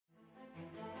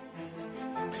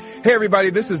Hey everybody,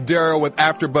 this is Daryl with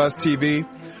AfterBuzz TV.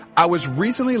 I was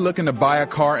recently looking to buy a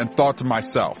car and thought to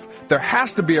myself, there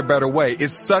has to be a better way.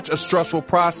 It's such a stressful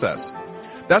process.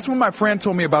 That's when my friend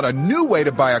told me about a new way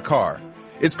to buy a car.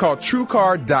 It's called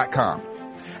TrueCar.com.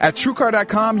 At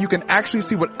TrueCar.com, you can actually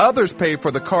see what others paid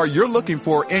for the car you're looking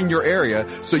for in your area,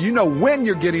 so you know when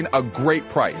you're getting a great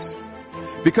price.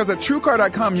 Because at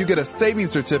TrueCar.com, you get a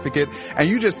savings certificate, and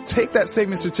you just take that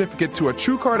savings certificate to a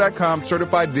TrueCar.com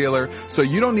certified dealer, so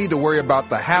you don't need to worry about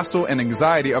the hassle and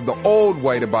anxiety of the old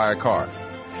way to buy a car.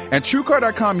 And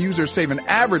TrueCar.com users save an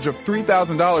average of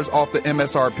 $3,000 off the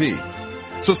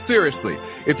MSRP. So seriously,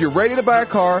 if you're ready to buy a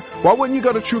car, why wouldn't you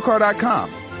go to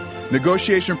TrueCar.com?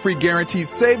 Negotiation-free guaranteed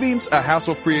savings, a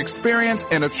hassle-free experience,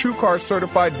 and a TrueCar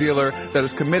certified dealer that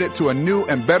is committed to a new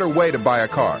and better way to buy a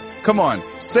car. Come on,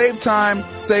 save time,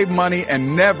 save money,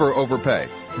 and never overpay.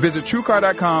 Visit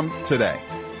TrueCar.com today.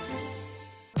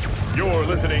 You're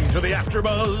listening to the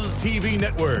AfterBuzz TV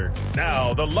Network.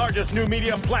 Now, the largest new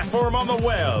media platform on the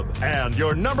web and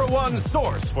your number one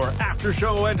source for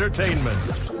after-show entertainment.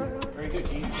 Very good,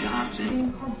 Keith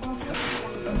Johnson.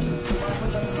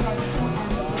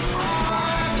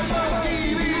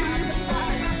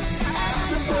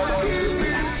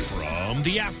 From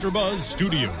the AfterBuzz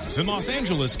Studios in Los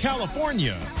Angeles,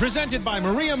 California, presented by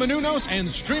Maria Menounos and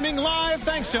streaming live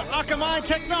thanks to Akamai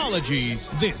Technologies.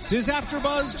 This is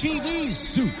AfterBuzz TV's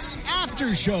Suits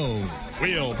After Show.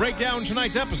 We'll break down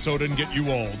tonight's episode and get you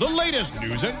all the latest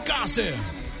news and gossip.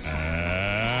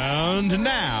 And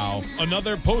now,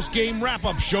 another post-game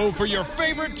wrap-up show for your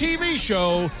favorite TV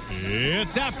show.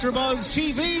 It's AfterBuzz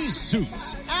TV's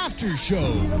Suits After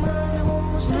Show.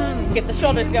 Get the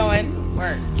shoulders going.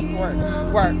 Work.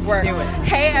 Do it.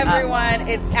 Hey everyone,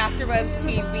 it's AfterBuzz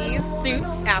TV's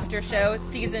Suits After Show,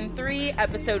 Season 3,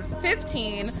 Episode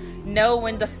 15, Know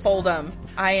When to Fold 'Em.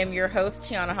 I am your host,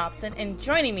 Tiana Hobson, and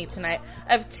joining me tonight,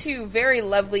 I have two very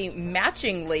lovely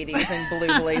matching ladies in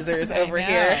blue blazers over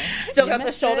here. Still got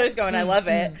the shoulders going. I love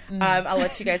it. I'll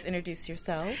let you guys introduce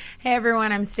yourselves. Hey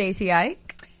everyone, I'm Stacey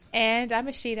Ike. And I'm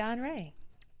Ashita Anray.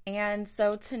 And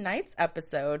so tonight's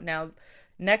episode, now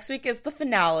next week is the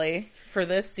finale for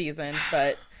this season,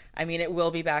 but I mean, it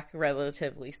will be back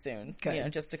relatively soon. Good. You know,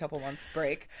 just a couple months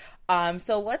break.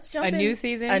 So let's jump in. A new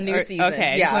season? A new season.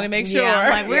 Okay, yeah. just want to make sure. Yeah,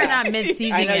 like we're not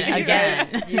mid-season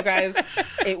again. You guys,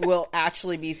 it will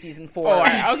actually be season 4.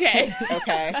 Okay.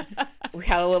 Okay. We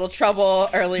had a little trouble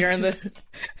earlier in this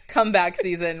comeback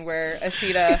season where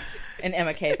Ashita and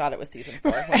Emma Kay thought it was season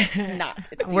 4. Well, it's not.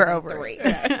 It's season We're over 3.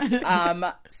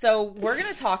 it. So we're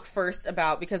going to talk first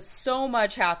about, because so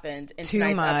much happened in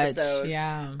tonight's episode.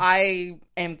 Yeah. I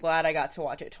am glad I got to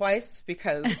watch it twice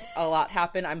because a lot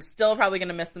happened. I'm still probably going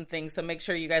to miss some things, so make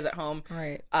sure you guys at home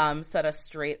set us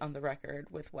straight on the record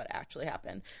with what actually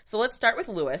happened. So let's start with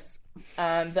Lewis.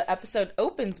 The episode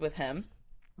opens with him,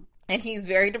 and he's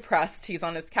very depressed. He's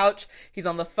on his couch. He's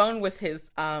on the phone with his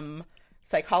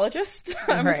psychologist,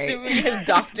 I'm assuming his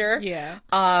doctor. Yeah.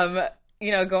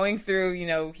 Going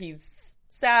through, he's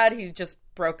sad. He just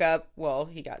broke up. Well,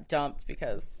 he got dumped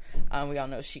because we all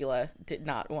know Sheila did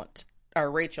not want,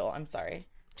 or Rachel, I'm sorry.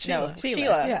 Sheila.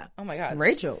 Yeah. Oh my God.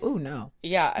 Rachel. Ooh, no.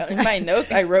 Yeah. In my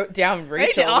notes, I wrote down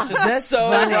Rachel, which is so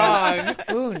wrong.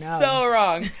 Ooh, no. So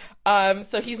wrong.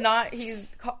 So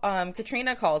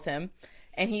Katrina calls him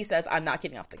and he says, I'm not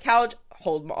getting off the couch.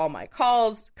 Hold all my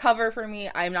calls. Cover for me.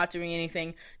 I'm not doing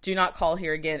anything. Do not call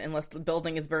here again unless the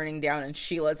building is burning down and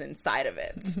Sheila's inside of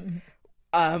it.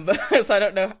 So I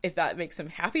don't know if that makes him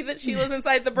happy that Sheila's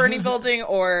inside the burning building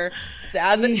or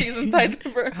sad that she's inside the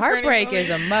burning Heartbreak building. is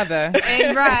a mother.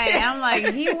 And I'm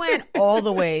like, he went all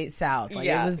the way south. Like,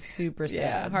 Yeah. it was super sad.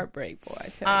 Yeah, heartbreak, boy. I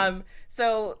tell you.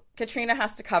 So Katrina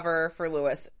has to cover for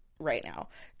Lewis right now.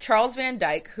 Charles Van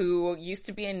Dyke, who used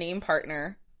to be a name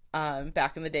partner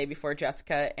back in the day before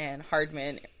Jessica and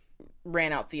Hardman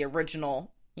ran out the original,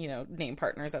 name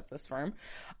partners at this firm,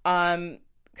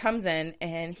 comes in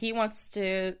and he wants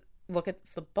to look at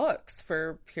the books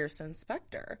for Pearson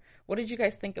Spector. What did you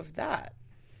guys think of that?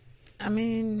 I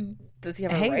mean, does he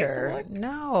have a right to look?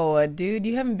 No, dude,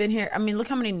 you haven't been here. I mean, look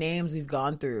how many names we've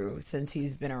gone through since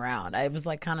he's been around. I was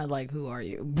kind of like, who are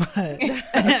you? But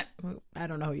I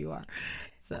don't know who you are.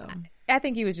 So I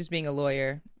think he was just being a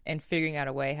lawyer and figuring out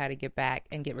a way how to get back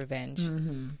and get revenge.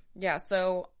 Mm-hmm. Yeah,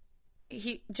 so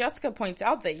Jessica points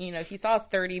out that, he saw a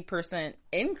 30%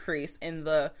 increase in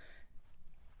the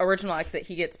original exit.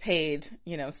 He gets paid,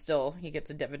 still he gets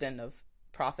a dividend of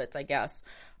profits, I guess.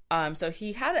 So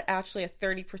he had actually a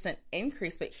 30%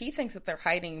 increase, but he thinks that they're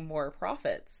hiding more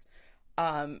profits.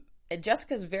 And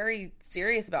Jessica's very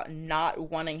serious about not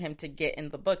wanting him to get in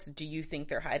the books. Do you think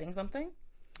they're hiding something?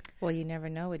 Well, you never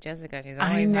know with Jessica. She's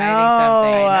I always know.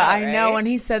 hiding something. I know. Right? When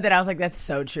he said that, I was like, that's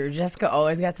so true. Jessica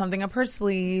always got something up her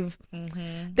sleeve.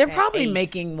 They're probably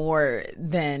making more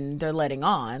than they're letting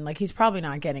on. Like, he's probably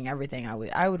not getting everything.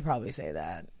 I would probably say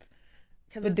that.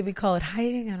 But did we call it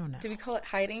hiding? I don't know. Do we call it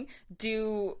hiding?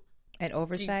 An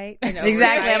oversight.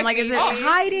 Exactly. I'm like, is it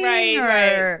hiding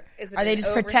or Is it are they an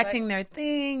just protecting their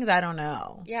things? I don't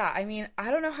know. Yeah, I mean,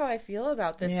 I don't know how I feel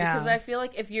about this because I feel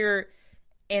like if you're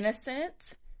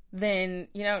innocent, then,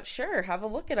 sure, have a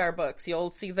look at our books.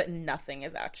 You'll see that nothing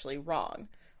is actually wrong.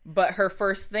 But her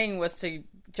first thing was to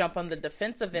jump on the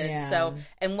defensive end. Yeah. So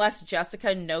unless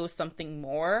Jessica knows something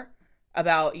more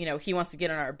about, he wants to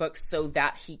get on our books so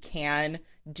that he can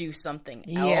do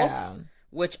something else,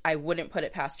 which I wouldn't put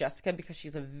it past Jessica because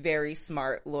she's a very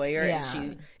smart lawyer and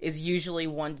she is usually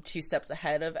 1 to 2 steps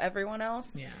ahead of everyone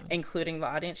else, including the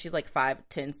audience. She's like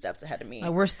 5-10 steps ahead of me.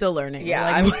 We're still learning. Yeah,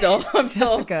 like, I'm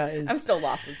still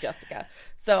lost with Jessica.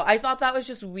 So I thought that was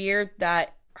just weird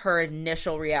that her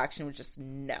initial reaction was just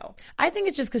no. I think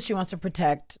it's just because she wants to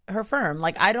protect her firm.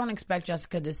 Like, I don't expect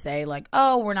Jessica to say, like,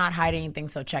 oh, we're not hiding anything,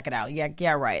 so check it out.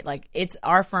 Yeah, right. Like, it's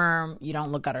our firm. You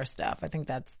don't look at our stuff. I think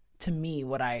that's, to me,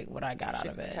 what I got out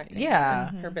of it. Protecting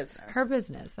her business. Her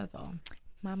business, that's all.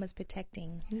 Mama's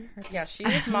protecting her. Yeah, she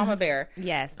is Mama Bear.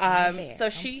 Yes.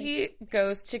 So she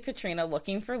goes to Katrina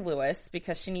looking for Lewis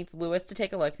because she needs Lewis to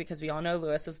take a look because we all know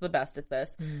Lewis is the best at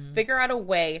this. Figure out a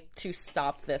way to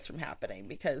stop this from happening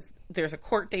because there's a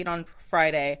court date on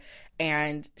Friday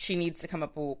and she needs to come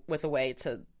up with a way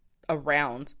to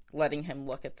around letting him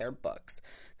look at their books.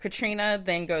 Katrina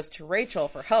then goes to Rachel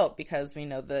for help because we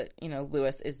know that,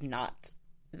 Lewis is not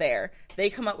there. They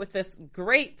come up with this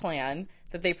great plan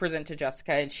that they present to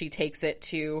Jessica, and she takes it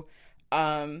to,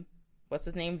 what's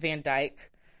his name? Van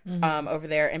Dyke, over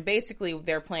there. And basically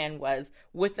their plan was,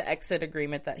 with the exit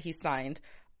agreement that he signed,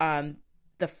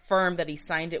 the firm that he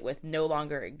signed it with no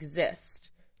longer exists.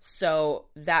 So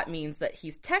that means that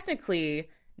he's technically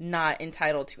not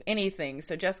entitled to anything.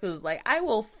 So Jessica's like, I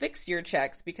will fix your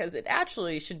checks because it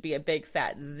actually should be a big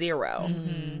fat 0.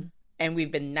 And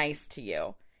we've been nice to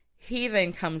you. He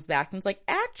then comes back and is like,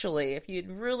 actually, if you'd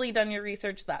really done your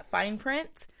research, that fine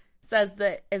print says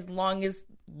that as long as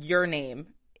your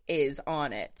name is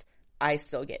on it, I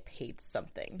still get paid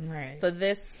something. Right. So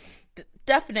this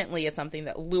definitely is something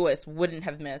that Lewis wouldn't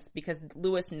have missed because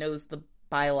Lewis knows the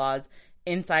bylaws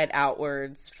inside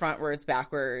outwards, frontwards,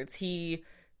 backwards. He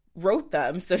wrote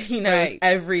them, so he knows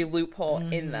every loophole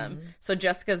in them. So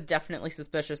Jessica's definitely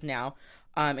suspicious now.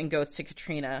 And goes to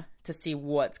Katrina to see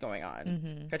what's going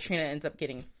on. Katrina ends up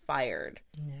getting fired.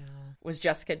 Yeah. Was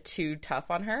Jessica too tough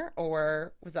on her,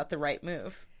 or was that the right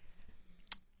move?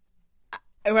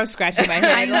 I'm scratching my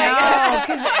head. I know,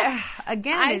 'cause,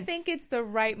 again, I think it's the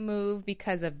right move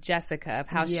because of Jessica, of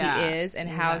how she is and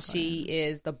how she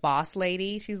is the boss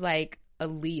lady. She's like a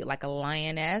lead, like a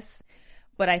lioness.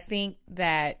 But I think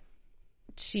that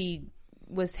she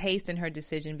was hasty in her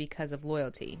decision because of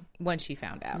loyalty once she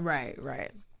found out. Right.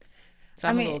 So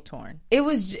I'm a little torn. It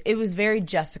was very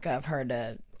Jessica of her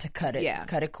to cut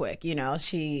it quick.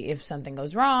 If something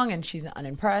goes wrong and she's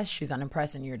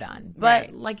unimpressed and you're done.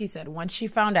 But like you said, once she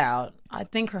found out, I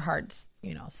think her heart's,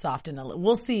 softened a little.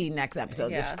 We'll see next episode.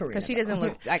 Because she doesn't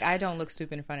look like, I don't look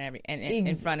stupid in front of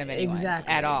anyone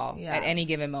at all at any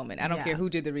given moment. I don't care who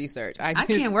did the research. I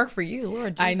can't work for you,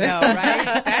 Lord Jesus. I know,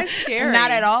 right? That's scary. Not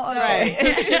at all. Right.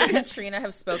 So should Katrina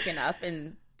have spoken up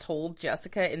and told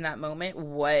Jessica in that moment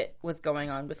what was going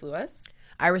on with Lewis?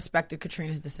 I respected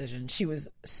Katrina's decision. She was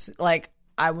like,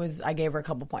 I gave her a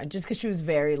couple points just because she was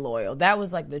very loyal. That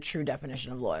was like the true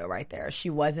definition of loyal right there. She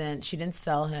didn't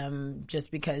sell him just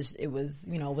because it was,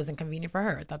 it wasn't convenient for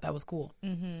her. I thought that was cool.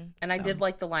 And I did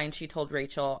like the line she told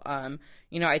Rachel.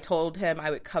 I told him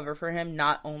I would cover for him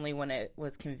not only when it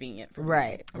was convenient for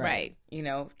me. Right.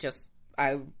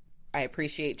 I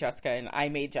appreciate Jessica, and I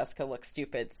made Jessica look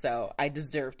stupid, so I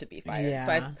deserve to be fired. Yeah.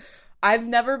 So I've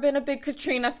never been a big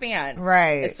Katrina fan.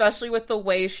 Right. Especially with the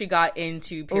way she got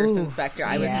into Pearson Spector.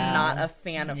 I was not a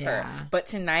fan of her. But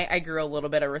tonight I grew a little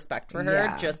bit of respect for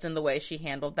her just in the way she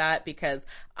handled that because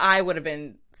I would have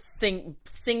been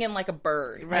singing like a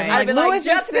bird. Right. I'd be like,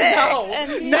 Jessica,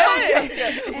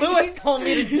 Jessica. Lewis told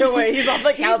me to do it. He's on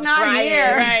the couch crying.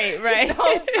 Here. Right.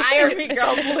 Don't fire me,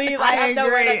 girl, please. I have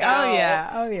nowhere to go.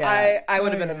 Oh, yeah. I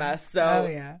would have been a mess.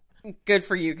 So good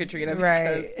for you, Katrina,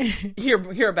 because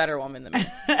you're a better woman than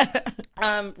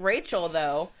me. Rachel,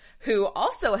 though, who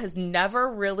also has never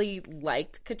really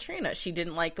liked Katrina. She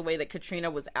didn't like the way that Katrina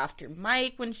was after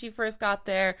Mike when she first got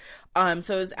there. So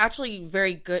it was actually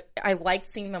very good. I liked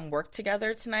seeing them work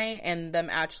together tonight and them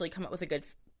actually come up with a good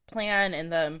plan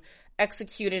and them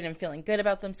executed and feeling good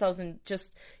about themselves and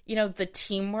just, you know, the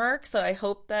teamwork. So I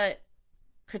hope that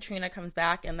Katrina comes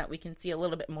back and that we can see a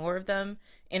little bit more of them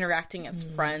interacting as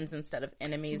friends instead of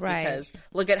enemies, because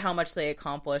look at how much they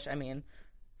accomplish. I mean,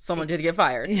 someone did get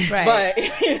fired. Right.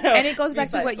 But, you know, and it goes back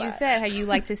to what you said, how you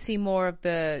like to see more of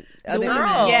the other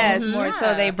women. Yes, more. Yeah.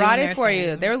 So they brought Doing it for their you.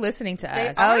 thing. They're listening to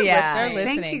us. They're They're listening.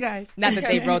 listening. Thank you, guys. Not that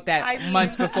they wrote that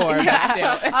months before, but Yeah.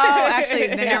 still. Oh, actually,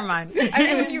 then never mind. I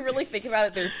mean, when you really think about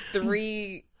it, there's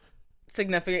 3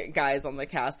 significant guys on the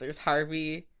cast. There's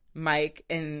Harvey, Mike,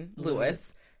 and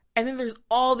Lewis. And then there's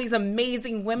all these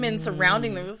amazing women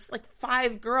surrounding them. There's like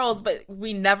 5 girls, but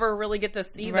we never really get to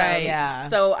see them. Right, yeah.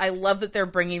 So I love that they're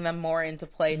bringing them more into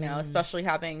play now, especially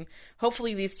having,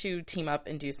 hopefully these 2 team up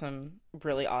and do some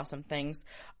really awesome things.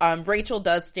 Rachel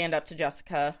does stand up to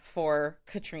Jessica for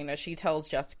Katrina. She tells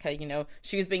Jessica, you know,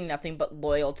 she was being nothing but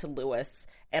loyal to Lewis.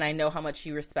 And I know how much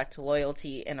you respect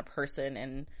loyalty in a person,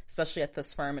 and especially at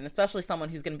this firm, and especially someone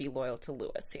who's going to be loyal to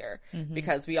Lewis here.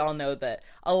 Because we all know that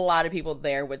a lot of people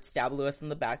there would stab Lewis in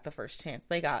the back the first chance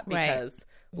they got, because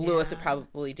Lewis would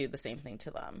probably do the same thing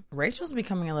to them. Rachel's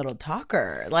becoming a little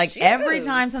talker. Like, She every is.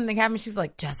 time something happens, she's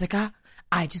like, Jessica,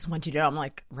 I just want you to know. I'm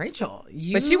like, Rachel,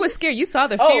 you... But she was scared. You saw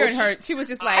the fear in her. She was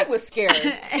just like, I was scared.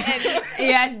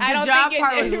 Yeah, the I don't job think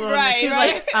part was a little bit. She's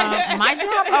like, my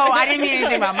job? Oh, I didn't mean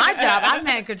anything about my job. I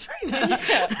meant Katrina.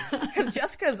 Because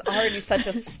Jessica's already such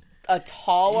a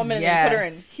tall woman, and they put her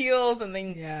in Yes. heels, and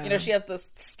then you know, she has this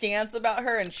stance about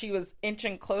her, and she was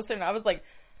inching closer, and I was like,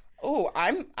 oh,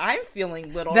 I'm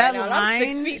feeling little That right now, and line,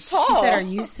 I'm 6 feet tall. she said, are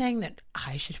you saying that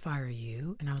I should fire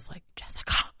you? And I was like,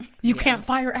 Jessica, you can't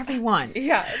fire everyone.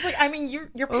 Yeah, it's like, I mean,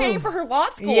 you're paying for her law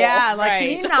school. Yeah, like, right?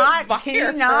 can you not? Can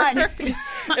you not?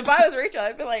 If I was Rachel,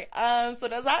 I'd be like, so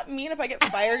does that mean if I get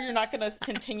fired, you're not going to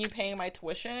continue paying my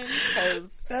tuition?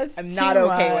 Because I'm not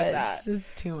okay with that.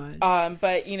 That's too much.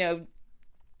 But, you know,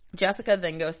 Jessica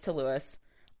then goes to Lewis,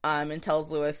 and tells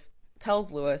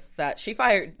Lewis that she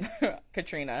fired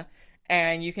Katrina.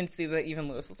 And you can see that even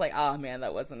Lewis is like, oh man,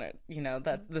 that wasn't it. You know,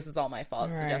 that this is all my fault.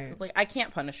 So Jessica's like, I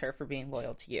can't punish her for being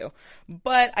loyal to you.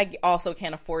 But I also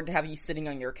can't afford to have you sitting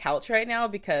on your couch right now,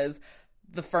 because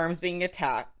the firm's being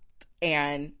attacked.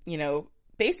 And, you know,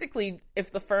 basically,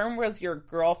 if the firm was your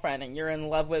girlfriend and you're in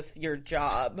love with your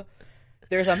job,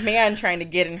 there's a man trying to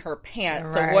get in her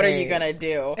pants. So what are you going to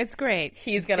do? it's great.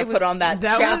 He's going to put on that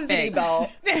chastity belt.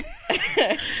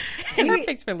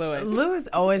 Perfect for Lewis. Lewis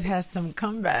always has some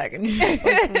comeback, and you're just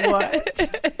like,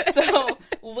 what? So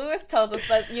Lewis tells us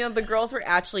that, you know, the girls were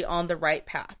actually on the right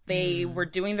path. They were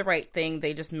doing the right thing.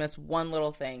 They just missed one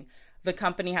little thing. The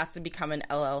company has to become an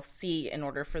LLC in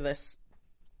order for this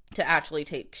to actually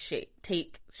take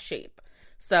shape.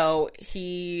 So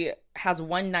he has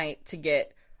one night to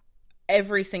get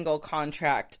every single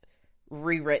contract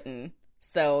rewritten.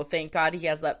 So thank God he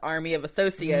has that army of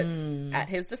associates at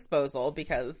his disposal,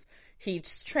 because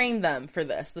he's trained them for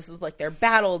this. This is like their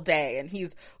battle day, and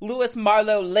he's Louis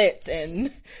Marlowe lit,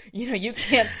 and you know, you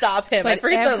can't stop him. But I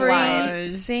forget the every line.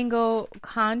 single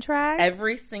contract?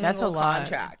 Every single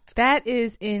contract. That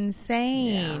is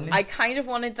insane. I kind of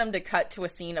wanted them to cut to a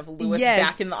scene of Lewis Yes.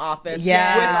 back in the office with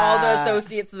Yeah. all the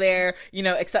associates there, you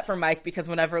know, except for Mike, because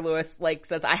whenever Lewis like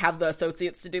says, I have the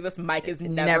associates to do this, Mike is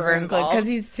never involved. because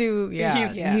he's too.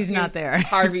 He's not there.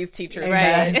 Harvey's teacher,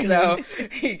 Right. So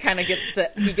he kind of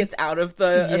gets out of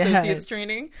the associates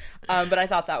training. But I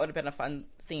thought that would have been a fun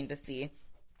scene to see.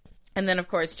 And then of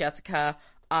course Jessica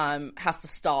has to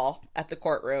stall at the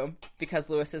courtroom because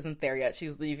Lewis isn't there yet.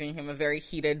 She's leaving him a very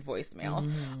heated voicemail.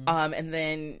 And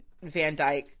then Van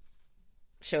Dyke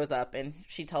shows up, and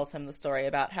she tells him the story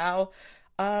about how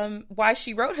why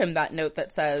she wrote him that note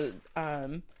that said,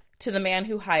 to the man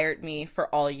who hired me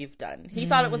for all you've done. He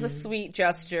thought it was a sweet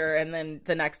gesture, and then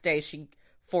the next day she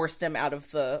forced him out of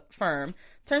the firm.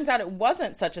 Turns out it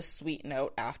wasn't such a sweet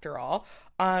note after all.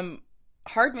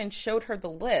 Hardman showed her the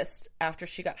list after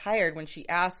she got hired when she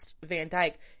asked Van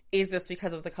Dyke, is this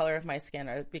because of the color of my skin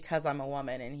or because I'm a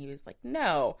woman? And he was like,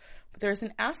 no. But there's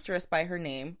an asterisk by her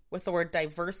name with the word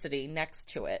diversity next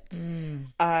to it.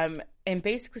 And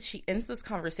basically she ends this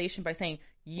conversation by saying,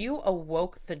 you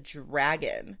awoke the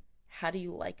dragon. How do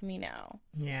you like me now?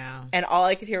 Yeah. And all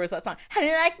I could hear was that song, how do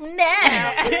you like me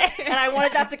now? And I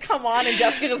wanted that to come on and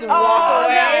Jessica just walk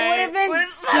away. That would have been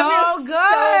so good.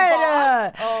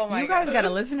 boss. Oh my you guys God. got to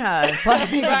listen to us.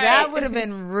 Like, that would have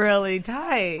been really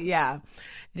tight. Yeah.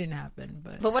 It didn't happen.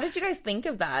 But what did you guys think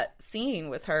of that scene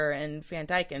with her and Van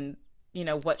Dyke, and, you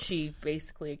know, what she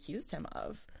basically accused him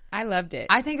of? I loved it.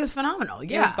 I think it was phenomenal.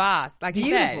 Yeah. It was boss, like you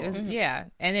said. It was, Beautiful. yeah,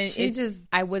 and then She it's just-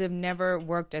 I would have never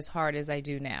worked as hard as I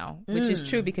do now, which is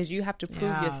true because you have to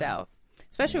prove yourself,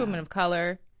 especially women of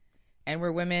color. and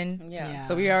we're women. Yeah.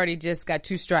 So we already just got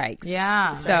 2 strikes.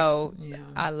 Yeah. So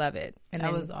I love it. And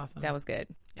that was awesome. That was good.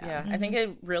 Yeah. I think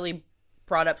it really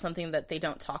brought up something that they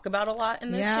don't talk about a lot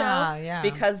in this show. Yeah.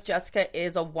 Because Jessica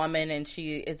is a woman and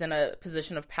she is in a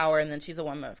position of power, and then she's a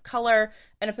woman of color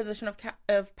in a position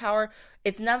of power.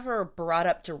 It's never brought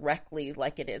up directly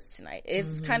like it is tonight.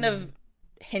 It's kind of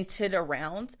hinted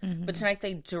around, but tonight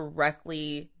they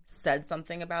directly said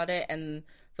something about it, and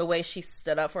the way she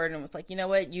stood up for it and was like, you know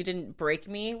what, you didn't break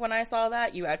me when I saw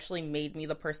that. You actually made me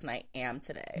the person I am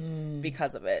today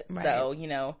because of it. Right. So, you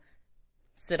know,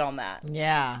 sit on that.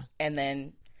 Yeah. And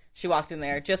then she walked in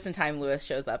there just in time. Lewis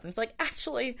shows up and it's like,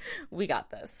 actually, we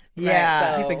got this. Yeah.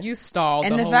 Right? So, he's like, you stalled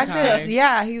and the the whole fact time.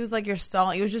 that he was like, you're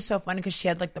stalling. It was just so funny because she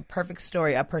had like the perfect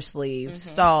story up her sleeve,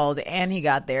 stalled, and he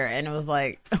got there, and it was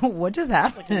like, what just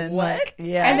happened? What? Like,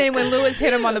 yeah. And then when Lewis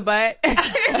hit him on the butt, he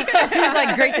was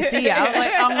like, great to see you. I was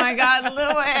like, oh my God,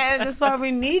 Lewis, that's why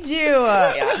we need you.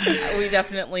 yeah, we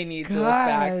definitely need Lewis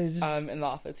back in the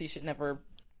office. He should never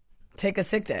take a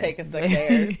sick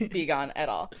day or be gone at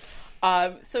all.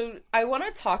 So I want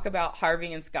to talk about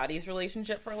Harvey and Scotty's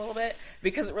relationship for a little bit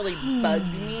because it really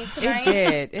bugged me tonight. It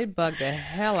did. It bugged the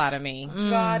hell out of me.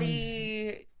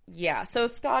 Scotty, yeah. So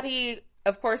Scotty,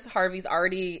 of course, Harvey's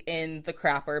already in the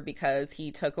crapper because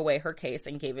he took away her case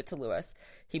and gave it to Lewis.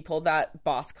 He pulled that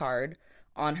boss card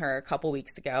on her a couple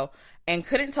weeks ago and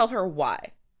couldn't tell her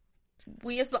why.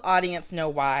 We as the audience know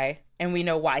why, and we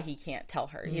know why he can't tell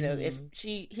her. You know, if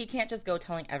he can't just go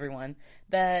telling everyone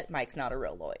that Mike's not a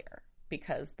real lawyer,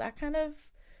 because that kind of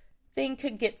thing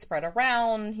could get spread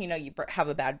around. You know, you have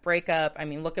a bad breakup. I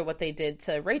mean, look at what they did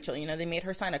to Rachel. You know, they made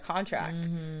her sign a contract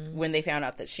when they found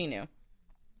out that she knew.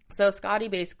 So Scotty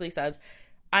basically says,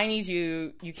 I need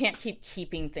you can't keep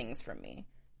keeping things from me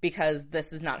because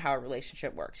this is not how a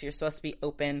relationship works. You're supposed to be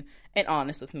open and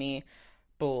honest with me,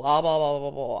 blah, blah, blah,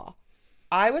 blah, blah, blah.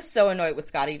 I was so annoyed with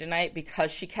Scotty tonight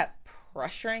because she kept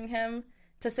pressuring him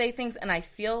to say things, and I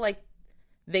feel like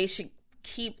they should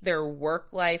keep their work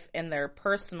life and their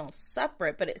personal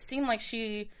separate, but it seemed like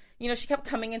she kept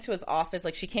coming into his office.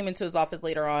 Like, she came into his office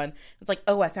later on. It's like,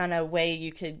 oh, I found a way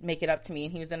you could make it up to me,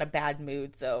 and he was in a bad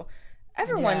mood. So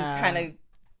everyone kind of,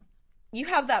 you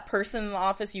have that person in the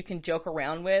office you can joke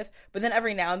around with, but then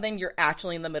every now and then you're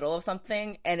actually in the middle of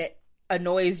something, and it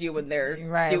annoys you when they're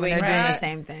doing the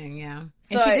same thing. Yeah.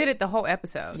 So and she did it the whole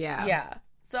episode. Yeah.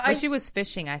 So she was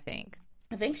fishing, I think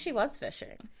she was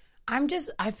fishing.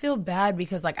 I feel bad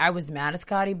because like I was mad at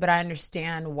Scotty, but I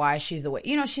understand why she's the way,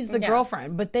 you know, she's the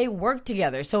girlfriend, but they work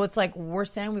together. So it's like, we're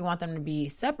saying we want them to be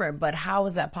separate, but how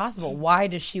is that possible? Why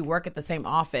does she work at the same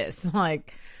office?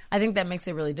 Like, I think that makes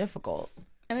it really difficult.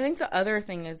 And I think the other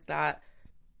thing is that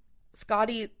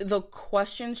Scotty, the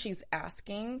question she's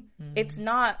asking, it's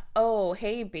not, oh,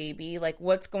 hey, baby, like,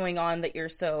 what's going on that you're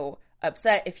so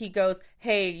upset? If he goes,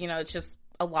 hey, you know, it's just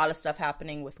a lot of stuff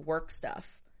happening with work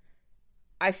stuff,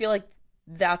 I feel like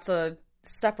that's a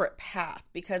separate path,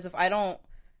 because if I don't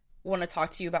want to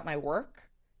talk to you about my work,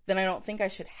 then I don't think I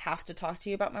should have to talk to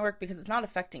you about my work because it's not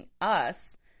affecting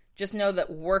us. Just know that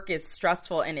work is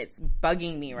stressful and it's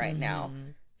bugging me right now.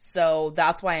 So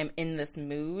that's why I'm in this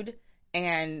mood,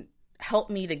 and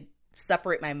help me to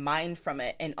separate my mind from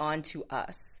it and onto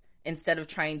us instead of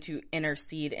trying to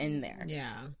intercede in there.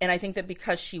 Yeah. And I think that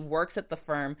because she works at the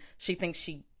firm, she thinks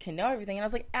she can know everything. And I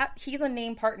was like, he's a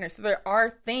named partner. So there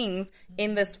are things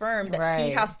in this firm that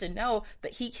he has to know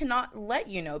that he cannot let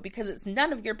you know because it's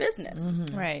none of your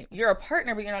business. Right. You're a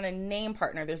partner, but you're not a named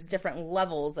partner. There's different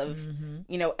levels of,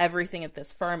 you know, everything at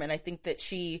this firm. And I think that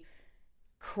she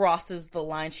crosses the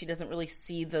line. She doesn't really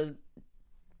see the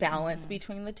balance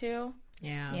between the two.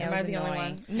 Yeah. Am I the only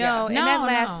one? No, and that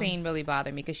last scene really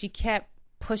bothered me because she kept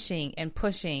pushing and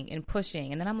pushing and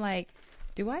pushing. And then I'm like,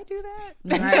 do I do that?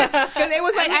 Because it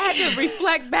was like I had to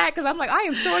reflect back because I'm like, I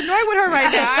am so annoyed with her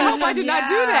right now. I hope I did not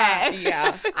do that.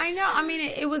 Yeah. I know. I mean,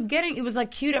 it was like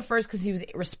cute at first because he was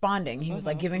responding. He was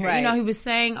like giving her, you know, he was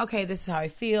saying, okay, this is how I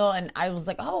feel. And I was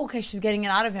like, oh, okay, she's getting it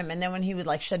out of him. And then when he would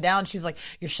like shut down, she was like,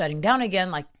 you're shutting down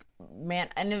again. Like, man.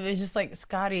 And it was just like,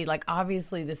 Scotty, like,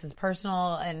 obviously this is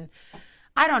personal. And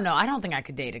I don't know. I don't think I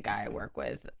could date a guy I work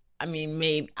with. I mean,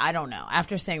 maybe, I don't know.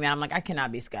 After saying that, I'm like, I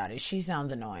cannot be Scotty. She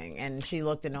sounds annoying. And she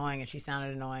looked annoying and she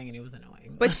sounded annoying and it was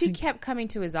annoying. But she kept coming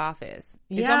to his office.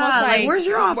 It's almost like, where's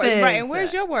your office? Right, and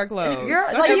where's your workload?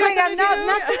 Like, you ain't got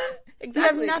nothing?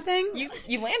 Exactly. You have nothing?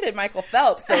 You landed Michael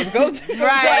Phelps, so go to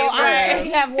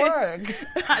I have work.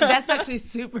 That's actually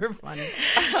super funny.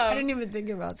 I didn't even think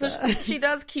about that. So she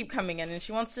does keep coming in and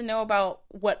she wants to know about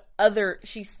what other,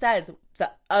 she says, the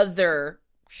other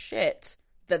shit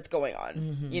that's going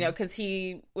on, you know, because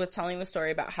he was telling the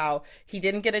story about how he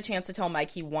didn't get a chance to tell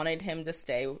Mike he wanted him to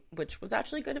stay, which was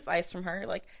actually good advice from her.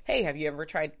 Like, hey, have you ever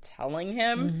tried telling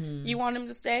him you want him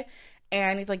to stay?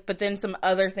 And he's like, but then some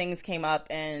other things came up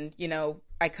and, you know,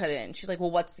 I couldn't. She's like, well,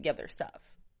 what's the other stuff?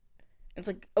 It's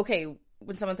like, okay,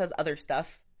 when someone says other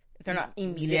stuff, if they're not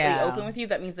immediately open with you,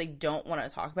 that means they don't want to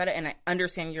talk about it. And I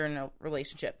understand you're in a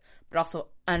relationship, but also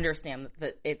understand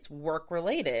that it's work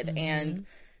related and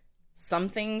some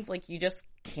things, like, you just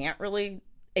can't really,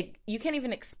 you can't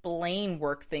even explain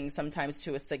work things sometimes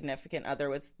to a significant other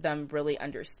with them really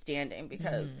understanding,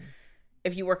 because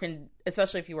if you work in,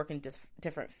 especially if you work in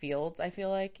different fields, I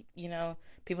feel like, you know,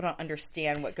 people don't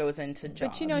understand what goes into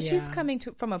jobs. But, you know, she's coming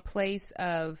from a place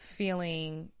of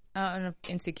feeling, I don't know if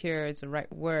insecure is the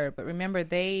right word, but remember,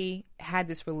 they had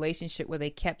this relationship where they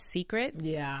kept secrets.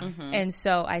 Yeah. And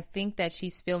so I think that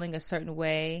she's feeling a certain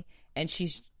way, and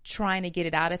she's trying to get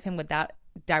it out of him without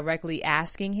directly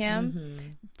asking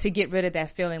him to get rid of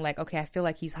that feeling like, okay, I feel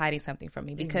like he's hiding something from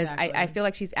me, because I feel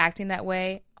like she's acting that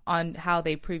way on how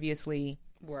they previously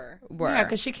were. Yeah,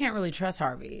 because she can't really trust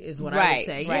Harvey is what I would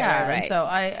say. Right. And so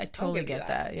I totally get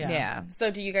that. Yeah. So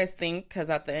do you guys think, because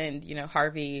at the end, you know,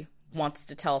 Harvey wants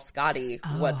to tell Scotty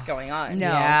what's going on? No,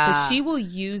 because she will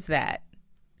use that.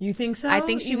 You think so? I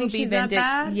think she will be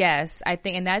vindictive. Yes, I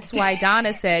think, and that's why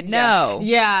Donna said no.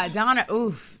 Yeah, Donna.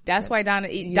 Oof. That's why Donna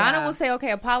will say, okay,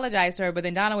 apologize to her, but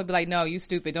then Donna would be like, no, you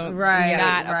stupid. Do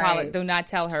not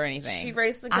tell her anything. She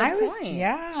raised a good point.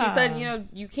 Yeah. She said, you know,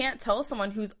 you can't tell someone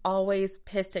who's always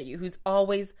pissed at you, who's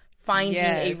always finding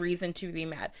a reason to be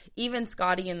mad. Even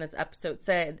Scotty in this episode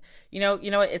said, you know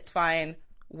what, it's fine.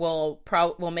 We'll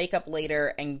make up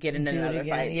later and get into another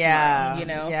fight tomorrow. You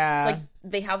know? Yeah. It's like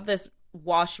they have this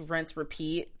wash, rinse,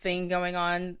 repeat thing going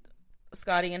on,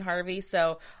 Scotty and Harvey.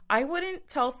 So I wouldn't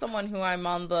tell someone who I'm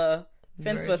on the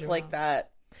fence with like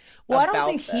that. Well, I don't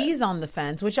think he's on the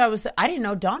fence, which I didn't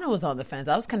know Donna was on the fence.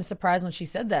 I was kind of surprised when she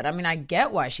said that. I mean, I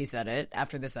get why she said it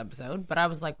after this episode, but I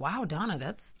was like, wow, Donna,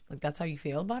 that's how you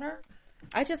feel about her?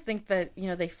 I just think that, you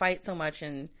know, they fight so much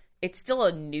and it's still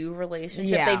a new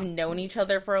relationship. Yeah. They've known each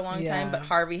other for a long time, but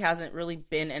Harvey hasn't really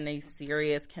been in a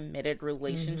serious, committed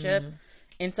relationship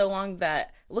in so long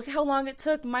that look how long it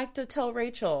took Mike to tell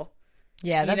Rachel.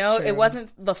 Yeah, that's true. It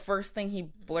wasn't the first thing he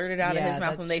blurted out of his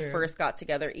mouth when they first got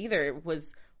together either. It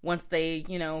was once they,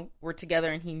 you know, were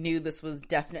together and he knew this was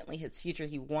definitely his future.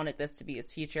 He wanted this to be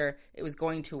his future. It was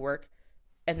going to work.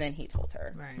 And then he told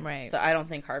her. Right. So I don't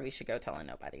think Harvey should go telling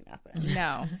nobody nothing.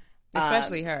 No.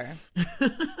 Especially her.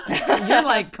 You're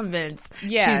like convinced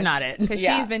she's not it. Because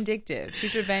she's vindictive.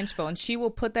 She's revengeful. And she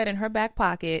will put that in her back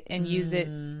pocket and use it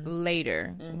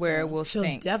later where it will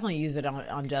stink. She'll definitely use it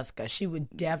on Jessica. she would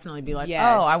definitely be like,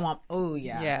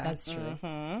 that's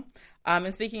true.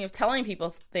 And speaking of telling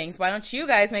people things, why don't you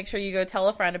guys make sure you go tell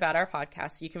a friend about our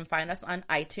podcast? You can find us on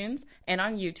iTunes and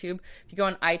on YouTube. If you go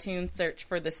on iTunes, search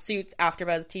for the Suits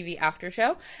AfterBuzz TV After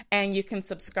Show, and you can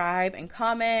subscribe and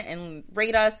comment and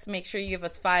rate us. Make sure you give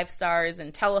us 5 stars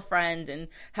and tell a friend and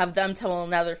have them tell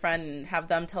another friend and have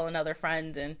them tell another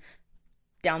friend and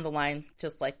down the line,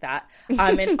 just like that.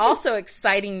 And also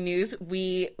exciting news,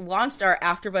 we launched our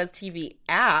AfterBuzz TV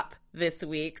app this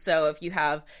week. So if you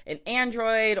have an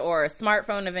Android or a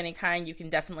smartphone of any kind, you can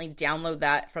definitely download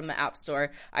that from the App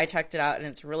Store. I checked it out and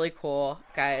it's really cool,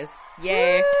 guys.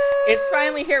 Yay. Woo! It's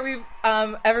finally here. We've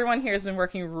everyone here has been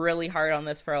working really hard on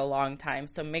this for a long time.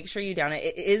 So make sure you download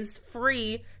it. It is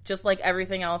free, just like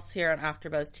everything else here on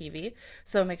AfterBuzz TV.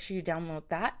 So make sure you download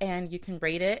that and you can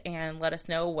rate it and let us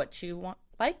know what you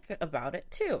like about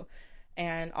it too.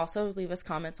 And also leave us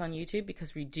comments on YouTube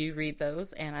because we do read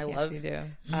those, and I love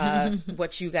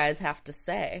what you guys have to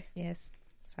say. Yes,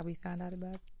 that's how we found out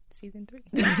about season 3.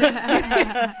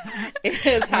 It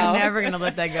is how we're never gonna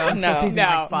let that go until season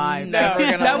 5.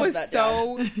 That was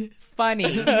so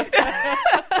funny.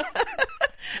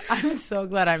 I'm so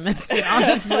glad I missed it.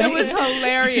 Honestly, it was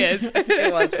hilarious.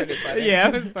 It was pretty funny. Yeah,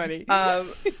 it was funny.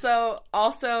 So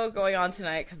also going on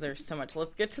tonight because there's so much.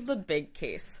 Let's get to the big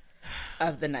case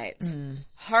of the night.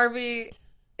 Harvey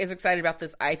is excited about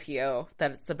this IPO that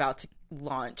it's about to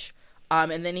launch.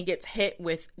 And then he gets hit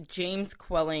with James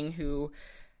Quelling, who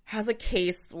has a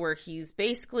case where he's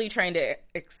basically trying to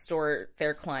extort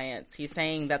their clients. He's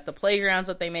saying that the playgrounds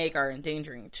that they make are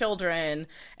endangering children.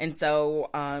 And so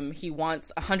he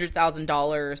wants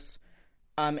 $100,000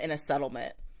 in a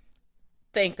settlement.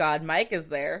 Thank God Mike is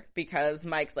there because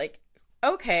Mike's like,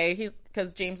 okay,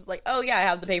 because James is like, oh yeah, I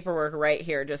have the paperwork right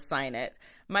here, just sign it.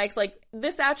 Mike's like,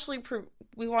 this actually,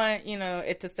 we want,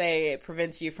 it to say it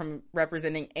prevents you from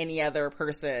representing any other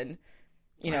person,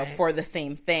 you know, for the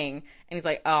same thing. And he's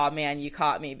like, oh man, you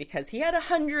caught me, because he had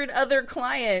 100 other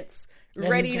clients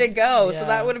ready to go. Yeah. So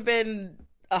that would have been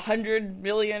 100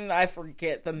 million. I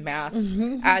forget the math.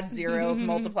 Add zeros,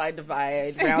 multiply,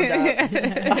 divide, round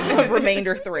up.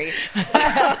 Remainder 3.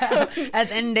 At the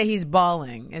end of the day, he's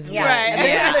balling. Right. At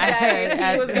the end of the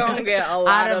day, he was going to get a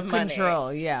lot of money.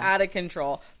 Out of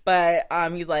control. But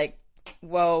he's like,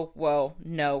 whoa,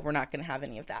 no, we're not going to have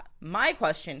any of that. My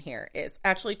question here is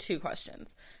actually 2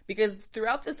 questions. Because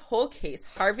throughout this whole case,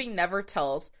 Harvey never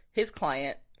tells his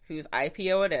client, whose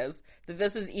IPO it is, that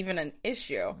this is even an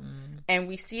issue. And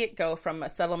we see it go from a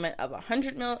settlement of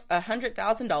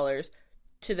 $100,000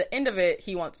 to the end of it,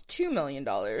 he wants $2 million,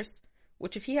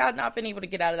 which if he had not been able to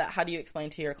get out of that, how do you explain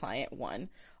to your client? 1.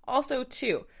 Also,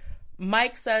 2,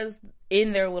 Mike says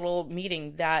in their little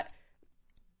meeting that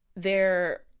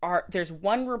there's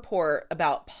 1 report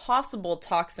about possible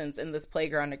toxins in this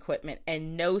playground equipment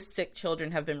and no sick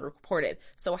children have been reported.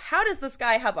 So how does this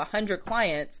guy have 100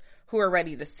 clients who are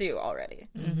ready to sue already?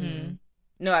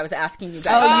 No, I was asking you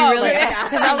guys. Oh, you really?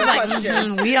 Because I was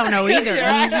like, we don't know either.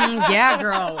 Yeah,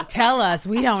 girl, tell us.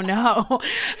 We don't know.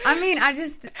 I mean, I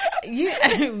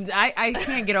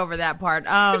can't get over that part.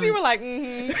 Because you were like,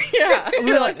 yeah.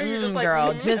 We were like,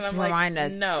 girl, just remind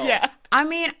us. No. Yeah. I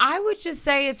mean, I would just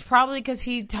say it's probably because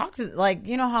he talks, like,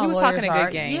 you know how he was lawyers talking a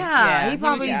good game. Yeah, he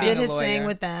probably did his thing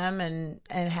with them and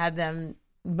had them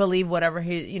believe whatever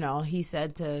he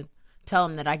said to tell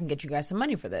him that I can get you guys some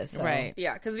money for this. So. Right.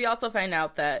 Yeah, because we also find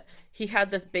out that he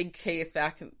had this big case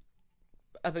back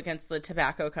up against the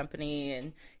tobacco company,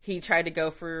 and he tried to go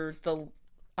for the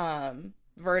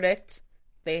verdict.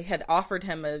 They had offered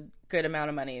him a good amount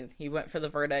of money. He went for the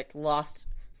verdict, lost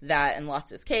that, and lost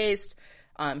his case.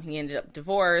 He ended up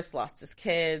divorced, lost his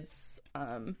kids.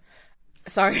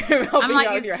 Sorry, I'm helping you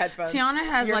out with your headphones. Tiana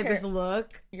has your hair, this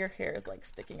look. Your hair is like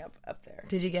sticking up there.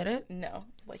 Did you get it? No,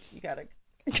 like you gotta.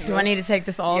 Do I need to take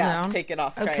this all down? Yeah, take it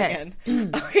off. Try again.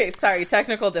 Okay, sorry,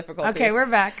 technical difficulties. Okay, we're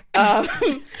back.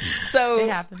 So it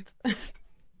happens.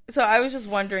 So I was just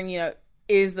wondering,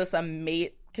 is this a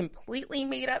completely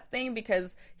made up thing?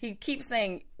 Because he keeps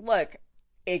saying, look,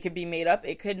 it could be made up,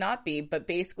 it could not be, but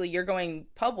basically you're going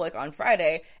public on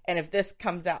Friday, and if this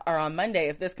comes out, or on Monday,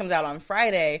 if this comes out on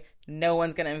Friday, no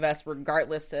one's going to invest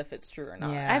regardless if it's true or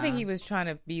not. Yeah. I think he was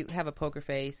trying to have a poker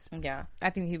face. Yeah.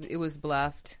 I think it was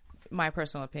bluffed. My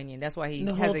personal opinion. That's why he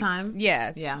the whole time.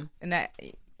 Yes. Yeah. And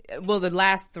the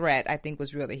last threat I think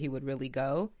was really he would really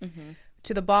go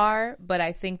to the bar, but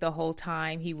I think the whole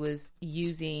time he was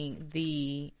using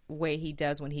the way he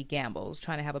does when he gambles,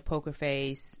 trying to have a poker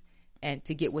face and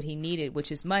to get what he needed,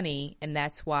 which is money, and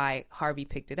that's why Harvey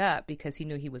picked it up, because he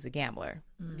knew he was a gambler.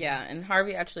 Yeah, and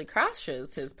Harvey actually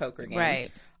crashes his poker game.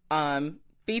 Right.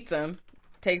 Beats him,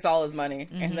 takes all his money,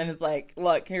 and then it's like,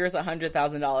 look, here's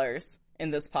 $100,000 in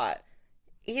this pot.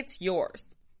 It's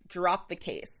yours. Drop the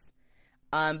case.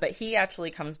 But he actually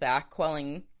comes back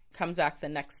the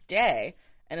next day,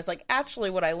 and it's like, actually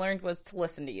what I learned was to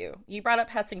listen to you. You brought up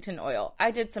Hessington Oil.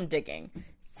 I did some digging.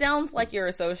 Sounds like your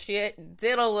associate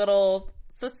did a little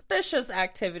suspicious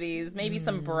activities, maybe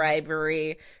some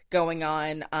bribery going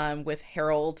on with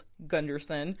Harold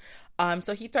Gunderson.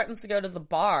 So he threatens to go to the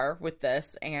bar with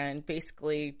this and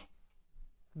basically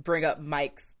bring up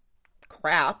Mike's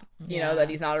crap, that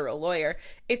he's not a real lawyer,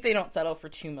 if they don't settle for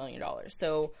 $2 million.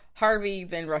 So Harvey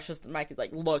then rushes to Mike. He's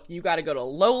like, look, you got to go to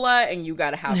Lola and you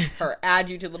got to have her add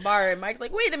you to the bar. And Mike's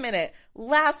like, wait a minute,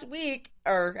 last week,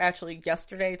 or actually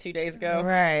yesterday, 2 days ago,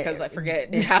 right? Because I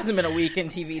forget, it hasn't been a week in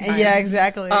TV time. Yeah,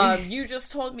 exactly. You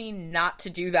just told me not to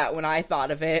do that when I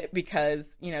thought of it, because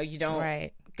you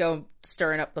don't go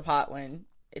stirring up the pot when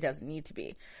it doesn't need to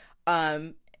be.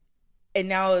 And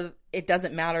now it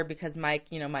doesn't matter because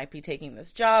Mike, might be taking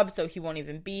this job, so he won't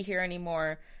even be here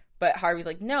anymore. But Harvey's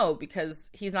like, no, because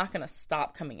he's not going to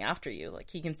stop coming after you.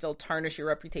 Like, he can still tarnish your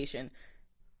reputation,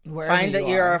 find that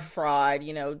you're a fraud,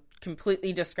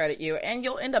 completely discredit you, and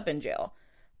you'll end up in jail.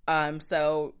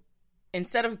 So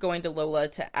instead of going to Lola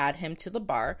to add him to the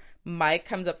bar, Mike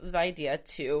comes up with the idea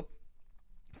to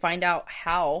find out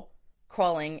how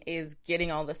Quelling is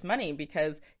getting all this money,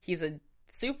 because he's a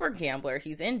super gambler.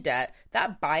 He's in debt.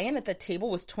 That buy-in at the table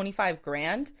was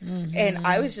 $25,000. And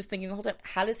I was just thinking the whole time,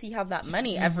 how does he have that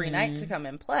money every night to come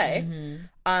and play?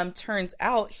 Turns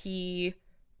out he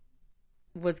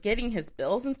was getting his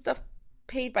bills and stuff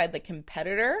paid by the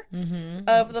competitor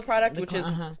of the product, which is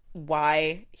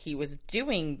why he was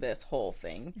doing this whole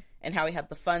thing, and how he had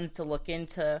the funds to look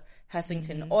into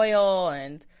Hessington Oil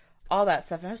and all that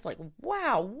stuff. And I was like,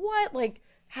 wow, what? Like,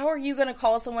 how are you going to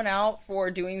call someone out for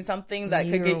doing something that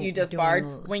could get you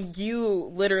disbarred when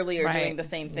you literally are doing the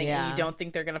same thing and you don't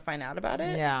think they're going to find out about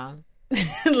it? Yeah.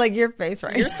 Like your face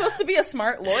right You're now. supposed to be a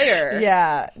smart lawyer.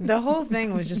 Yeah. The whole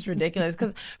thing was just ridiculous.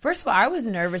 Because first of all, I was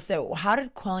nervous that how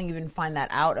did Quelling even find that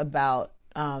out about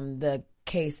the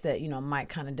case that, you know, Mike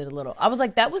kind of did a little. I was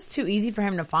like, that was too easy for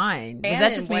him to find. Was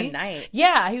that just me? One night.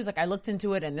 Yeah. He was like, I looked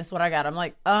into it and this is what I got. I'm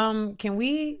like, can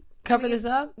we cover this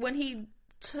up? When he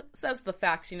says the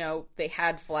facts, you know, they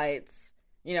had flights.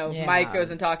 You know, Mike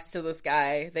goes and talks to this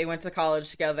guy. They went to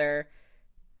college together.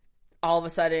 All of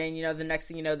a sudden, you know, the next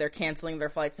thing you know, they're canceling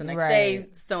their flights the next day.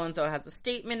 So-and-so has a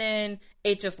statement in.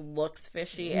 It just looks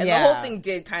fishy. And the whole thing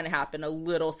did kind of happen a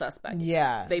little suspect.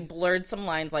 Yeah. They blurred some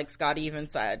lines, like Scotty even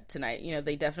said tonight. You know,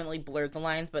 they definitely blurred the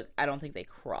lines, but I don't think they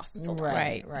crossed the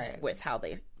line with how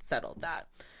they settled that.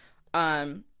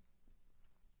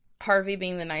 Harvey,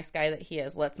 being the nice guy that he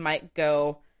is, lets Mike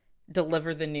go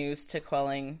deliver the news to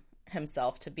Quelling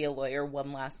himself to be a lawyer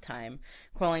one last time.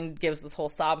 Quelling gives this whole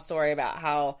sob story about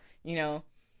how, you know,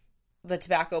 the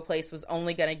tobacco place was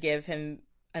only going to give him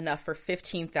enough for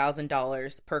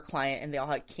 $15,000 per client and they all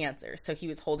had cancer. So he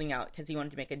was holding out because he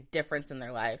wanted to make a difference in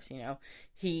their lives. You know,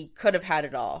 he could have had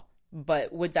it all,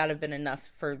 but would that have been enough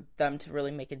for them to really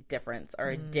make a difference or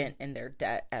a dent in their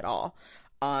debt at all?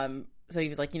 So he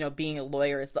was like, you know, being a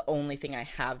lawyer is the only thing I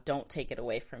have. Don't take it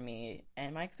away from me.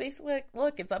 And Mike's basically like,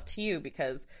 look, it's up to you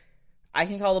because I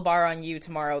can call the bar on you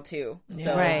tomorrow too.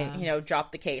 So, you know,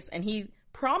 drop the case. And he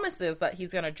promises that he's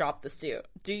going to drop the suit.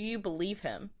 Do you believe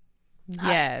him?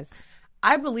 Yes.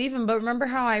 I believe him, but remember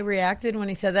how I reacted when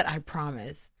he said that? I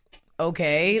promise.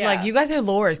 Okay. Yeah. Like, you guys are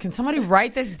lawyers. Can somebody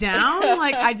write this down?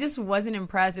 Like, I just wasn't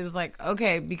impressed. It was like,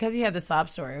 okay, because he had the sob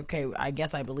story, okay, I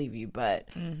guess I believe you, but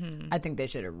I think they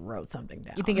should have wrote something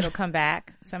down. You think it'll come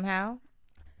back somehow?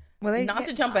 Well, not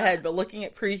to jump ahead, but looking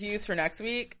at previews for next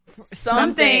week,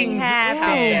 something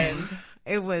happened.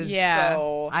 It was,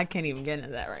 so I can't even get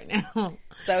into that right now.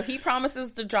 So he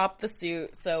promises to drop the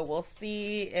suit. So we'll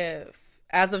see if,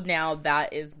 as of now,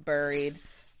 that is buried.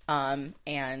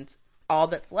 And all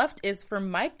that's left is for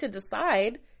Mike to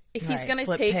decide if he's going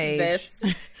to take this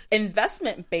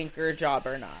investment banker job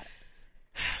or not.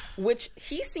 Which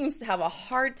he seems to have a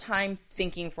hard time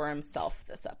thinking for himself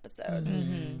this episode.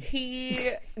 Mm-hmm.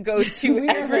 He goes to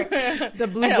everyone. The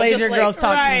Blue Blazer girls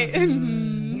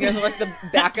talking. You guys are like the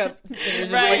backup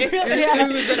singers, just like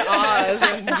oohs and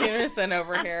ahs in unison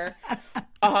over here.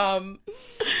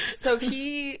 So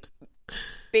he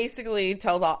basically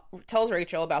tells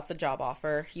Rachel about the job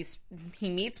offer. He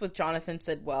meets with Jonathan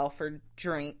Sidwell for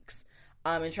drinks.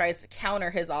 And tries to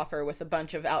counter his offer with a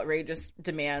bunch of outrageous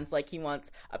demands, like he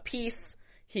wants a piece,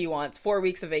 he wants 4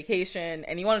 weeks of vacation,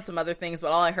 and he wanted some other things, but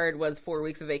all I heard was 4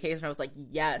 weeks of vacation. I was like,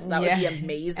 yes, that would be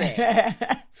amazing.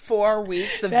 4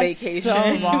 weeks of vacation.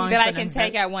 So long that I can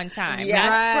take at one time. Yeah.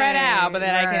 Not spread out, but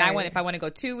that if I want to go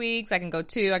 2 weeks, I can go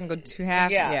 2, I can go 2.5.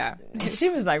 Yeah.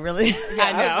 She was like, really?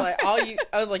 Yeah,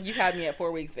 I was like, you had me at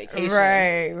 4 weeks vacation.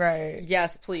 Right.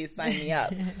 Yes, please sign me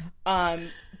up.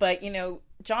 But, you know,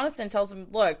 Jonathan tells him,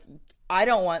 look, I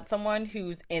don't want someone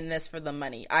who's in this for the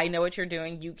money. I know what you're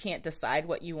doing. You can't decide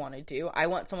what you want to do. I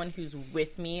want someone who's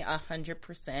with me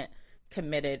 100%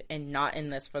 committed and not in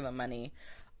this for the money.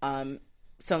 So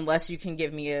unless you can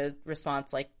give me a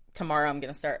response like tomorrow I'm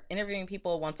going to start interviewing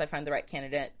people. Once I find the right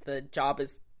candidate, the job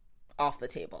is off the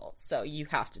table. So you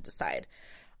have to decide.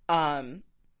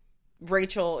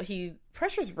 He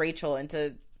pressures Rachel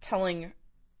into telling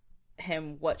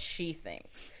him what she thinks.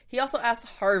 He also asks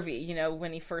Harvey, you know,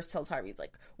 when he first tells Harvey, he's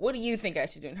like, what do you think I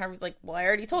should do? And Harvey's like, well, I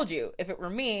already told you. If it were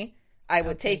me, I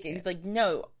would take it. He's like,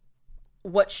 no,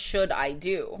 what should I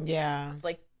do? Yeah. It's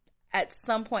like, at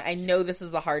some point, I know this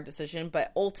is a hard decision,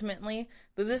 but ultimately,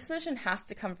 the decision has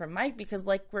to come from Mike because,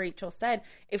 like Rachel said,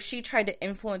 if she tried to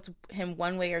influence him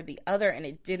one way or the other and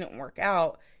it didn't work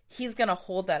out, he's going to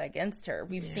hold that against her.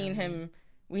 We've seen him.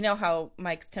 We know how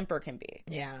Mike's temper can be.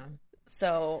 Yeah.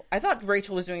 So I thought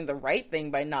Rachel was doing the right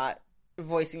thing by not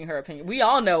voicing her opinion. We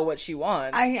all know what she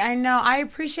wants. I know. I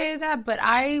appreciated that, but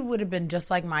I would have been just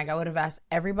like Mike. I would have asked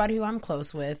everybody who I'm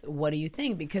close with, what do you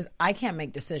think? Because I can't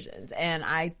make decisions. And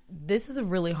this is a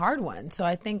really hard one. So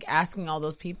I think asking all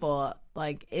those people,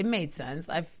 like, it made sense.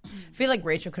 I feel like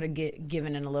Rachel could have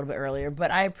given in a little bit earlier,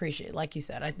 but I appreciate, like you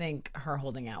said, I think her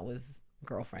holding out was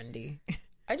girlfriendy.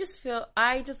 I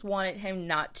just wanted him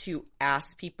not to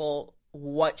ask people,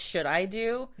 what should I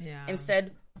do? Yeah.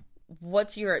 Instead,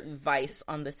 what's your advice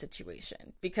on the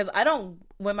situation? Because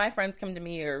when my friends come to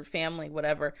me or family,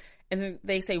 whatever, and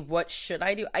they say, what should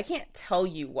I do? I can't tell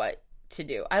you what to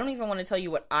do. I don't even want to tell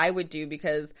you what I would do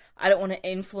because I don't want to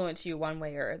influence you one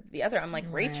way or the other. I'm like,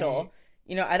 Rachel,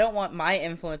 you know, I don't want my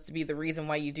influence to be the reason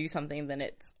why you do something, then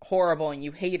it's horrible and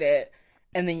you hate it,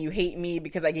 and then you hate me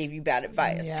because I gave you bad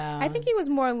advice. Yeah. I think he was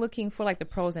more looking for like the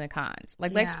pros and the cons.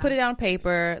 Like, let's put it on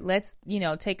paper. Let's, you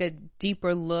know, take a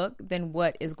deeper look than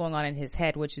what is going on in his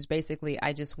head, which is basically,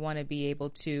 I just want to be able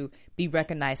to be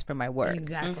recognized for my work.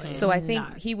 Exactly. So I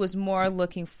think he was more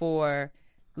looking for,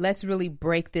 let's really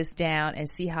break this down and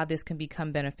see how this can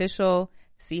become beneficial,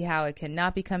 see how it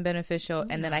cannot become beneficial,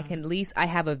 and then I can at least, I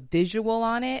have a visual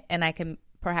on it, and I can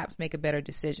perhaps make a better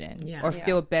decision or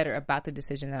feel better about the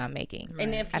decision that I'm making. Right.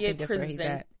 And if he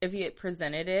had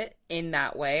presented it in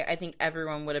that way, I think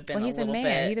everyone would have been a little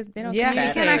bit. He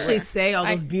can't actually say all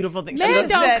those beautiful things. Men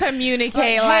don't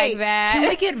communicate like that. Can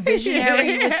we get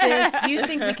visionary with this? Do you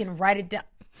think we can write it down?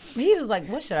 He was like,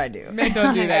 what should I do? Men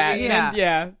don't do that.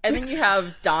 And then you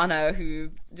have Donna,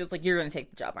 who's just like, you're going to take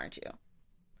the job, aren't you?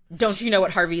 Don't you know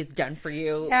what Harvey has done for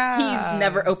you? He's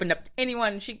never opened up to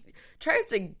anyone. She tries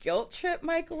to guilt trip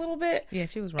Mike a little bit. Yeah,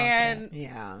 she was wrong. And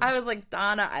I was like,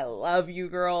 Donna, I love you,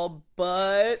 girl,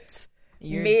 but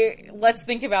let's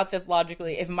think about this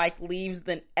logically. If Mike leaves,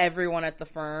 then everyone at the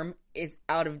firm is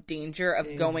out of danger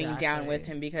of going down with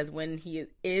him, because when he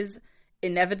is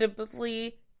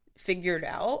inevitably figured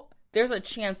out, there's a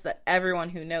chance that everyone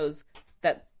who knows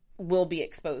that will be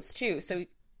exposed too. So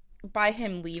by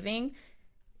him leaving,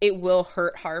 it will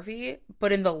hurt Harvey,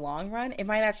 but in the long run, it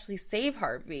might actually save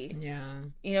Harvey. Yeah.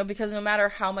 You know, because no matter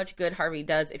how much good Harvey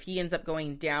does, if he ends up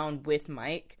going down with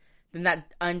Mike, then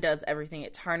that undoes everything.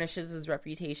 It tarnishes his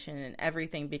reputation and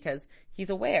everything, because he's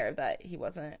aware that he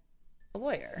wasn't a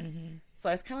lawyer. Mm-hmm. So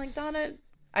I was kind of like, Donna,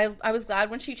 I was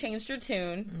glad when she changed her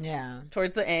tune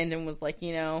towards the end and was like,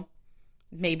 you know,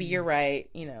 maybe you're right,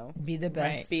 you know. Be the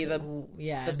best. Be the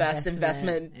best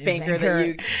investment banker that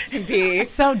you can be.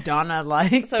 So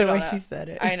Donna-like, the way she said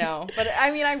it. I know. But,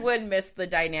 I mean, I would miss the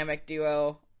dynamic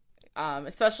duo,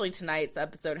 especially tonight's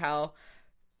episode, how,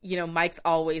 you know, Mike's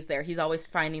always there. He's always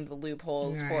finding the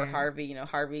loopholes for Harvey. You know,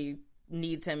 Harvey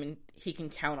needs him and he can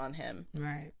count on him.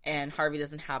 Right. And Harvey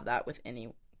doesn't have that with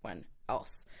anyone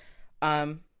else.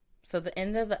 So the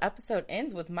end of the episode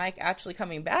ends with Mike actually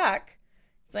coming back,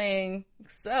 saying,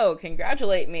 so,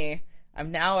 congratulate me.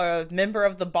 I'm now a member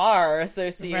of the Bar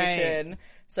Association. Right.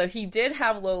 So he did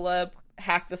have Lola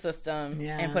hack the system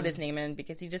and put his name in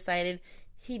because he decided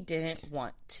he didn't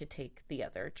want to take the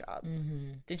other job.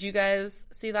 Mm-hmm. Did you guys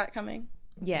see that coming?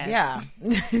 Yes. Yeah.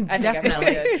 I think definitely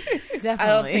did. Definitely. I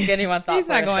don't think anyone thought he's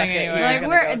not going anywhere.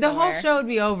 Like, the whole show would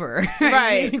be over.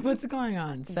 Right. Like, what's going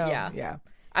on? So, yeah.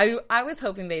 I was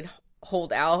hoping they'd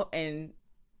hold out and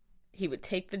he would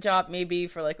take the job maybe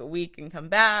for like a week and come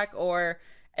back, or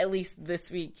at least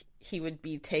this week he would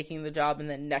be taking the job and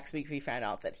then next week we found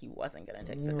out that he wasn't going to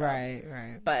take the job.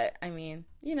 Right. But, I mean,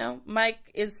 you know,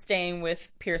 Mike is staying with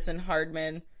Pearson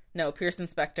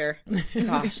Spector.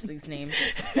 Gosh, these names.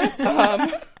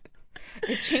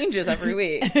 It changes every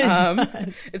week.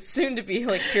 It's soon to be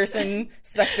like Pearson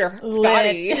Spector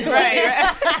Scotty.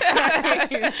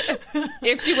 Right.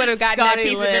 If she would have gotten Scotty that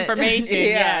piece of information.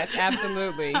 Yes,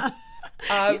 absolutely.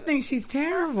 You think she's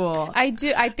terrible. I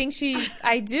do. I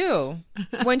do.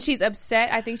 When she's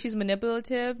upset, I think she's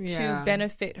manipulative to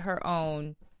benefit her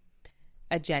own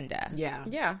agenda.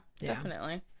 Yeah,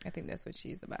 definitely. I think that's what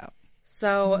she's about.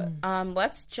 So,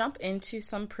 let's jump into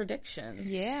some predictions.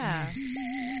 Yeah.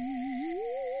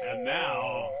 And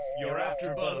now, your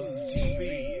AfterBuzz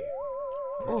TV.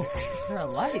 Oh, there are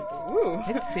lights. Ooh.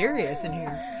 It's serious in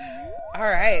here. All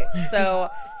right. So,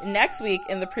 next week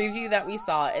in the preview that we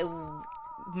saw,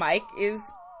 Mike is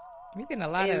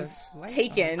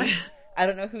taken. I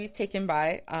don't know who he's taken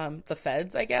by. The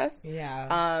feds, I guess.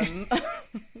 Yeah.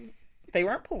 They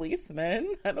weren't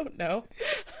policemen. I don't know.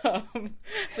 So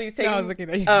he's taken. No, I was looking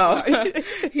at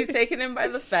you. He's taken in by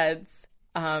the feds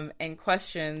and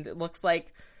questioned. It looks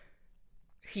like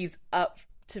he's up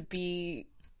to be.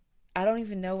 I don't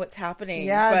even know what's happening.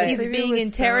 Yeah, but he's being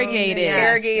interrogated.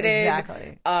 Yes,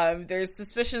 exactly. There's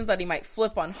suspicions that he might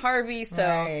flip on Harvey.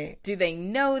 So do they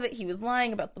know that he was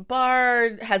lying about the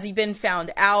bar? Has he been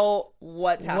found out?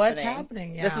 What's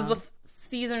happening? Yeah. This is the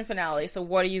season finale. So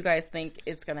what do you guys think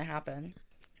is going to happen?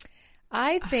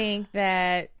 I think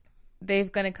that they're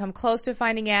going to come close to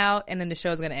finding out, and then the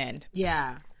show's going to end.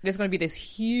 Yeah. There's going to be this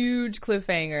huge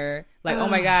cliffhanger. Like, oh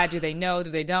my God, do they know? Do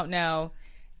they don't know?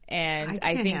 And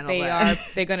I think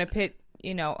they're going to pit,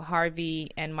 you know,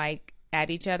 Harvey and Mike at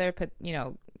each other,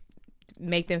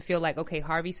 make them feel like, okay,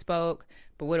 Harvey spoke,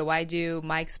 but what do I do?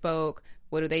 Mike spoke,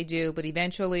 what do they do? But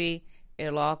eventually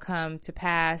it'll all come to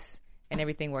pass and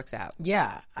everything works out.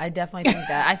 Yeah, I definitely think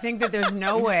that. I think that there's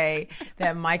no way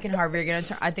that Mike and Harvey are going to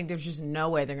turn. I think there's just no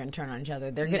way they're going to turn on each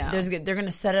other. They're going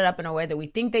to set it up in a way that we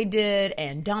think they did,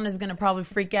 and Donna's going to probably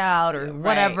freak out or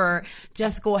whatever.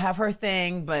 Jessica will have her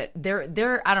thing, but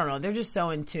they're I don't know. They're just so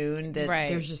in tune that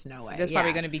there's just no way. There's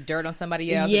probably going to be dirt on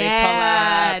somebody else.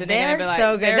 Yeah, and they pull up, they're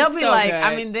so good. They'll be like, good.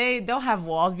 I mean, they'll have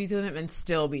walls between them and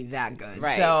still be that good.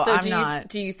 Right. So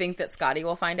do you think that Scotty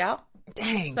will find out?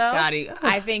 Dang, Scotty.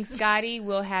 I think Scotty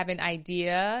will have an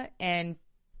idea and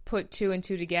put 2 and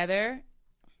 2 together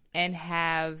and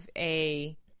have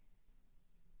a...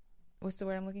 What's the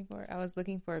word I'm looking for? I was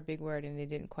looking for a big word and it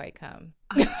didn't quite come.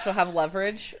 She'll have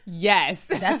leverage? Yes.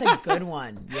 That's a good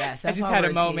one. Yes. I just had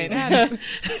a moment.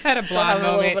 had a blonde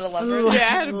moment. A little bit of leverage. Yeah, I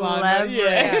had a blonde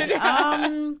leverage.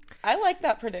 Yeah. I like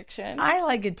that prediction. I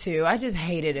like it too. I just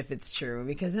hate it if it's true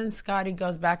because then Scotty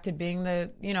goes back to being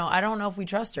I don't know if we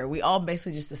trust her. We all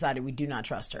basically just decided we do not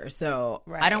trust her. So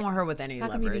I don't want her with any leverage.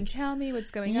 How come you didn't tell me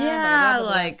what's going on? Yeah,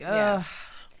 blah, blah, blah, blah.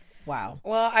 Wow.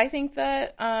 Well, I think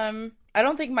that I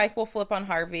don't think Mike will flip on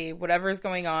Harvey. Whatever's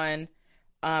going on,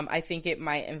 I think it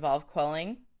might involve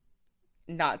quelling,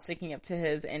 not sticking up to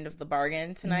his end of the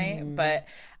bargain tonight. But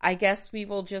I guess we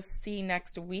will just see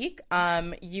next week.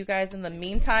 You guys, in the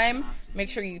meantime, make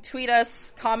sure you tweet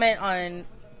us, comment on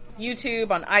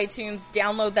YouTube, on iTunes,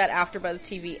 download that AfterBuzz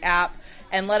TV app,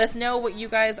 and let us know what you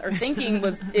guys are thinking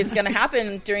is going to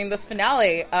happen during this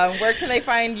finale. Where can they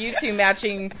find you two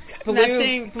matching blue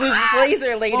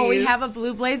blazer ladies? Well, we have a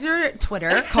Blue Blazer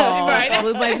Twitter called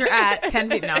Blue Blazer at 10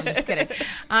 feet. No, I'm just kidding.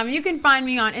 You can find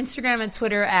me on Instagram and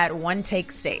Twitter at One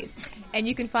Take Stays. And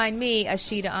you can find me,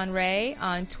 Ashita Onray,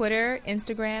 on Twitter,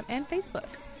 Instagram, and Facebook.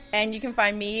 And you can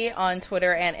find me on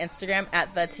Twitter and Instagram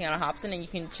at the Tiana Hobson, and you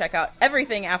can check out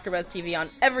everything AfterBuzz TV on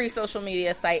every social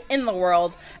media site in the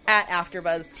world at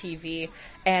AfterBuzz TV.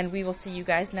 And we will see you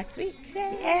guys next week.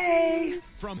 Yay!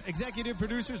 From executive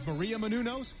producers Maria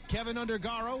Menounos, Kevin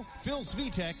Undergaro, Phil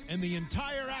Svitek, and the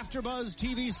entire AfterBuzz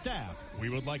TV staff, we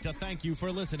would like to thank you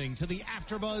for listening to the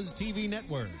AfterBuzz TV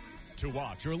network. To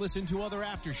watch or listen to other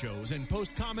after shows and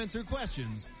post comments or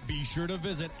questions, be sure to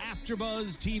visit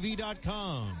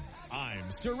AfterBuzzTV.com. I'm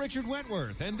Sir Richard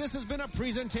Wentworth, and this has been a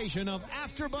presentation of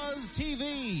AfterBuzz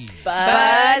TV.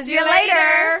 Buzz you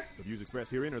later! The views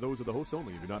expressed herein are those of the hosts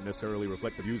only and do not necessarily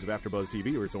reflect the views of AfterBuzz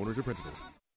TV or its owners or principals.